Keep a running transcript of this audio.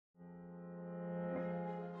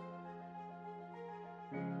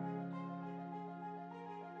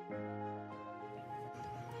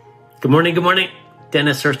Good morning, good morning.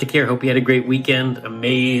 Denis, Hrstic here. Hope you had a great weekend.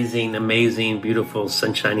 Amazing, beautiful,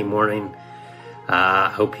 sunshiny morning.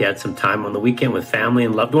 Hope you had some time on the weekend with family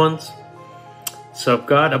and loved ones. So I've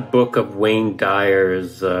got a book of Wayne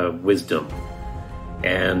Dyer's wisdom,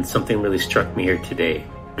 and something really struck me here today.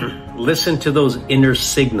 Listen to those inner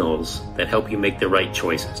signals that help you make the right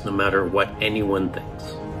choices, no matter what anyone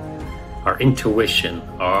thinks. Our intuition,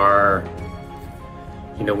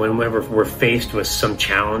 whenever we're faced with some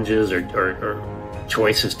challenges or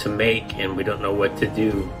choices to make and we don't know what to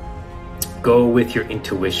do, go with your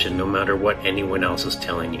intuition no matter what anyone else is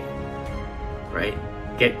telling you, right?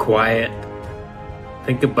 Get quiet,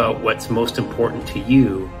 think about what's most important to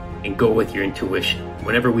you, and go with your intuition.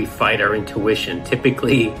 Whenever we fight our intuition,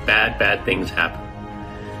 typically bad things happen.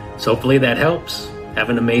 So hopefully that helps.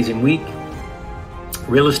 Have an amazing week.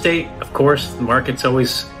 Real estate, of course, the market's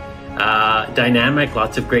always dynamic.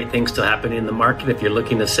 Lots of great things still happening in the market. If you're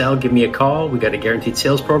looking to sell, give me a call. We got a guaranteed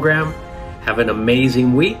sales program. Have an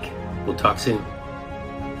amazing week. We'll talk soon.